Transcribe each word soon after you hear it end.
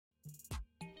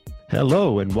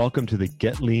Hello, and welcome to the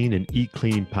Get Lean and Eat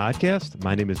Clean podcast.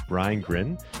 My name is Brian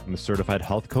Grin. I'm a certified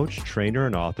health coach, trainer,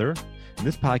 and author. And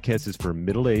this podcast is for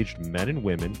middle-aged men and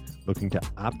women looking to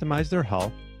optimize their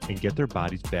health and get their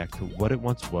bodies back to what it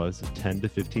once was 10 to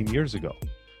 15 years ago.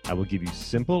 I will give you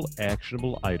simple,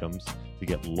 actionable items to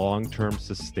get long-term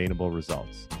sustainable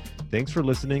results. Thanks for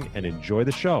listening and enjoy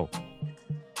the show.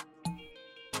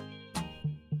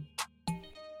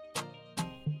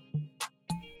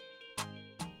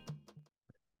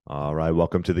 All right,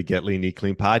 welcome to the Get Lean, Eat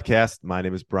Clean podcast. My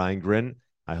name is Brian Grin.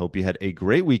 I hope you had a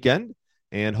great weekend,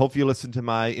 and hope you listened to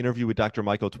my interview with Dr.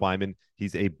 Michael Twyman.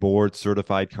 He's a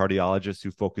board-certified cardiologist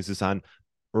who focuses on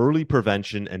early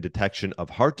prevention and detection of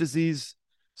heart disease.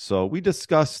 So we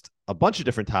discussed a bunch of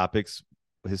different topics,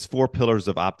 his 4 pillars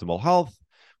of optimal health.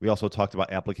 We also talked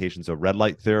about applications of red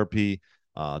light therapy,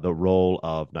 the role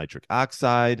of nitric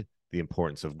oxide, the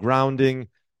importance of grounding.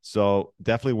 So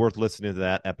definitely worth listening to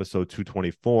that, episode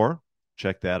 224.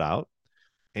 Check that out.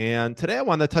 And today I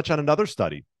want to touch on another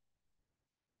study.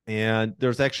 And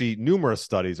there's actually numerous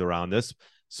studies around this.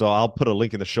 So I'll put a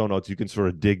link in the show notes. You can sort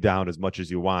of dig down as much as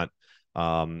you want.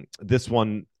 This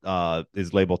one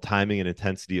is labeled Timing and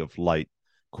Intensity of Light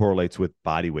Correlates with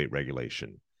Body Weight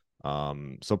Regulation.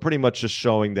 So pretty much just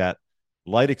showing that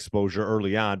light exposure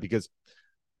early on, because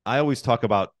I always talk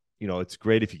about, it's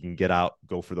great if you can get out,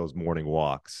 go for those morning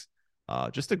walks.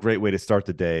 Just a great way to start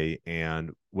the day.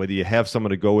 And whether you have someone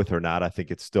to go with or not, I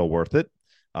think it's still worth it.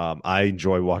 I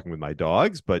enjoy walking with my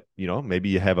dogs, but maybe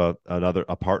you have a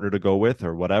partner to go with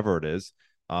or whatever it is.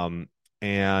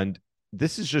 And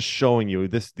this is just showing you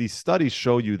these studies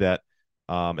show you that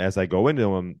as I go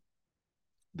into them,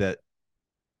 that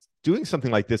doing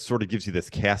something like this sort of gives you this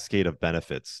cascade of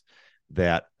benefits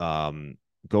that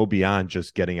go beyond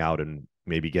just getting out and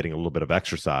maybe getting a little bit of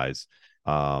exercise.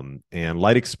 And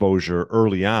light exposure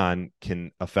early on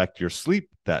can affect your sleep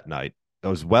that night,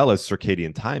 as well as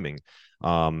circadian timing.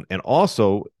 And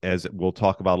also, as we'll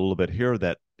talk about a little bit here,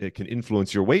 that it can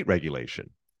influence your weight regulation.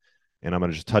 And I'm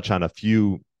going to just touch on a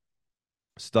few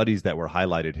studies that were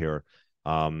highlighted here.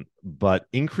 But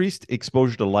increased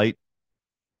exposure to light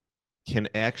can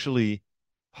actually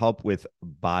help with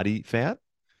body fat,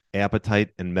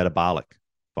 appetite, and metabolic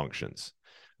functions.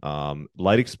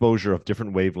 Light exposure of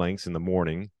different wavelengths in the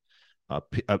morning,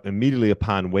 immediately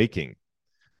upon waking,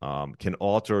 can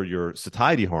alter your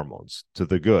satiety hormones to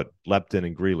the good, leptin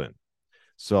and ghrelin.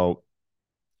 So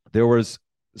there was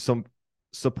some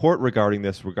support regarding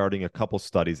a couple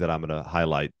studies that I'm going to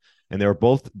highlight, and they were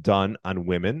both done on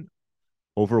women,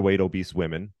 overweight, obese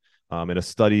women. In a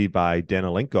study by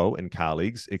Danilenko and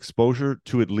colleagues, exposure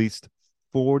to at least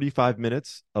 45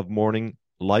 minutes of morning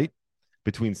light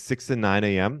between 6 and 9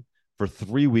 a.m. for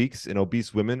 3 weeks in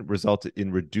obese women resulted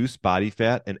in reduced body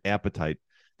fat and appetite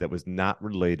that was not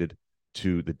related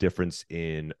to the difference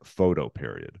in photo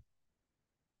period.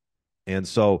 And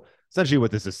so essentially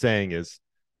what this is saying is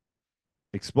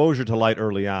exposure to light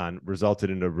early on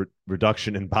resulted in a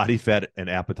reduction in body fat and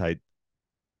appetite.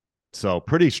 So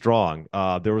pretty strong.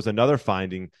 There was another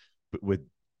finding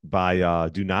by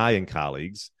Dunai and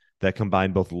colleagues that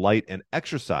combined both light and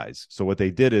exercise. So what they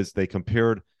did is they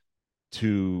compared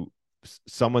 2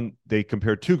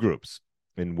 groups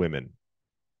in women.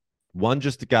 One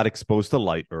just got exposed to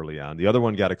light early on. The other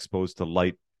one got exposed to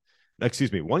light.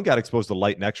 One got exposed to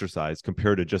light and exercise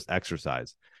compared to just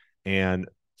exercise, and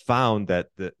found that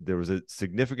there was a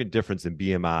significant difference in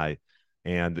BMI,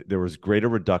 and there was greater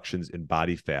reductions in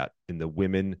body fat in the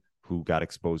women who got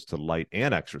exposed to light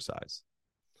and exercise.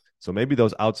 So maybe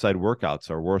those outside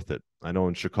workouts are worth it. I know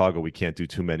in Chicago we can't do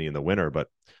too many in the winter, but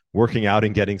working out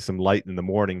and getting some light in the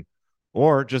morning,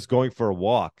 or just going for a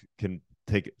walk can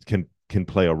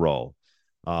play a role.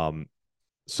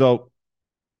 So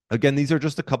again, these are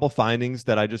just a couple findings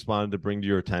that I just wanted to bring to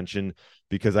your attention,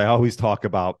 because I always talk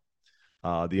about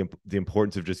the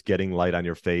importance of just getting light on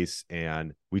your face,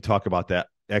 and we talk about that.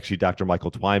 Actually, Dr. Michael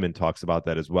Twyman talks about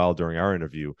that as well during our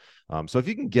interview. So if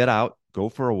you can get out, go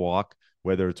for a walk,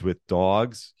 whether it's with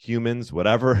dogs, humans,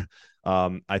 whatever,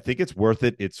 I think it's worth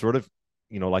it. It's sort of,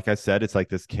 like I said, it's like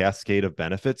this cascade of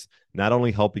benefits, not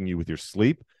only helping you with your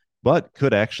sleep, but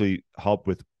could actually help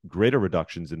with greater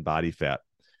reductions in body fat.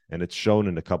 And it's shown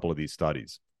in a couple of these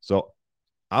studies. So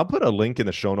I'll put a link in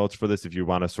the show notes for this if you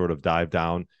want to sort of dive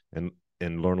down and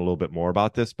learn a little bit more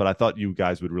about this. But I thought you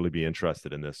guys would really be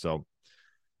interested in this. So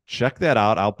check that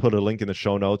out. I'll put a link in the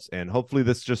show notes, and hopefully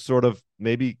this just sort of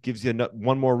maybe gives you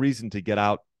one more reason to get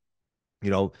out,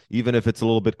 even if it's a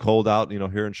little bit cold out,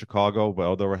 here in Chicago,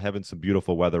 although we're having some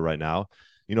beautiful weather right now,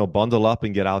 bundle up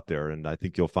and get out there. And I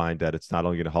think you'll find that it's not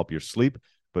only going to help your sleep,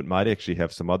 but might actually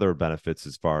have some other benefits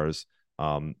as far as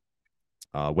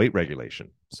weight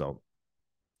regulation. So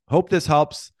hope this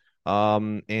helps.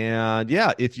 And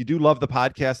yeah, if you do love the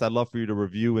podcast, I'd love for you to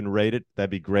review and rate it. That'd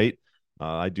be great.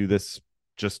 I do this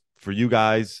just for you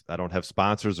guys. I don't have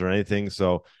sponsors or anything.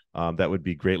 So that would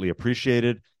be greatly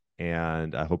appreciated.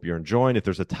 And I hope you're enjoying. If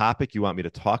there's a topic you want me to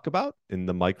talk about in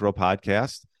the micro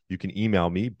podcast, you can email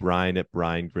me,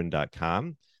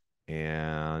 brian@briangrin.com,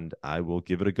 and I will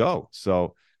give it a go.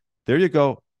 So there you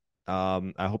go.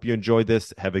 I hope you enjoyed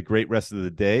this. Have a great rest of the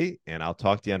day, and I'll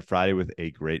talk to you on Friday with a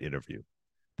great interview.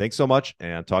 Thanks so much,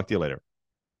 and talk to you later.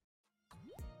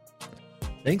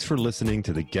 Thanks for listening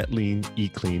to the Get Lean,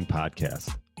 Eat Clean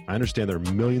podcast. I understand there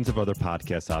are millions of other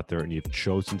podcasts out there, and you've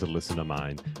chosen to listen to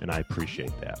mine, and I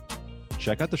appreciate that.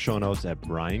 Check out the show notes at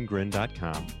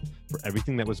briangrin.com for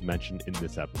everything that was mentioned in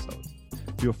this episode.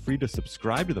 Feel free to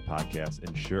subscribe to the podcast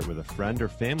and share it with a friend or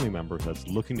family member that's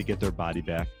looking to get their body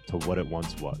back to what it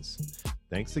once was.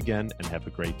 Thanks again, and have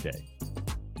a great day.